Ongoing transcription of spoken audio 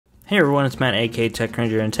Hey everyone, it's Matt aka Tech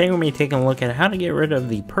Ranger, and today we're going to be taking a look at how to get rid of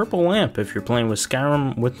the purple lamp if you're playing with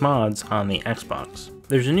Skyrim with mods on the Xbox.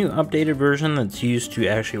 There's a new updated version that's used to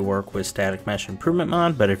actually work with Static Mesh Improvement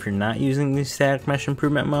mod, but if you're not using the Static Mesh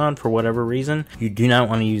Improvement mod for whatever reason, you do not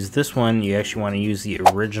want to use this one. You actually want to use the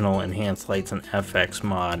original Enhanced Lights and FX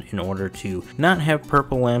mod in order to not have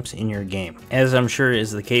purple lamps in your game. As I'm sure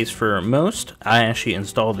is the case for most, I actually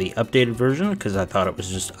installed the updated version because I thought it was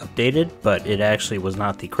just updated, but it actually was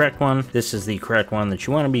not the correct one. This is the correct one that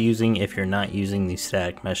you want to be using if you're not using the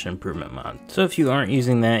Static Mesh Improvement mod. So if you aren't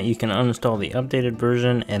using that, you can uninstall the updated version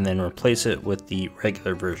and then replace it with the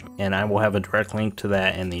regular version. And I will have a direct link to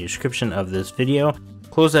that in the description of this video.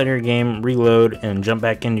 Close out your game, reload, and jump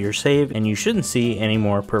back into your save, and you shouldn't see any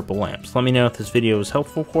more purple lamps. Let me know if this video was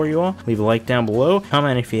helpful for you all. Leave a like down below,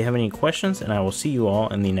 comment if you have any questions, and I will see you all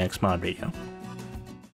in the next mod video.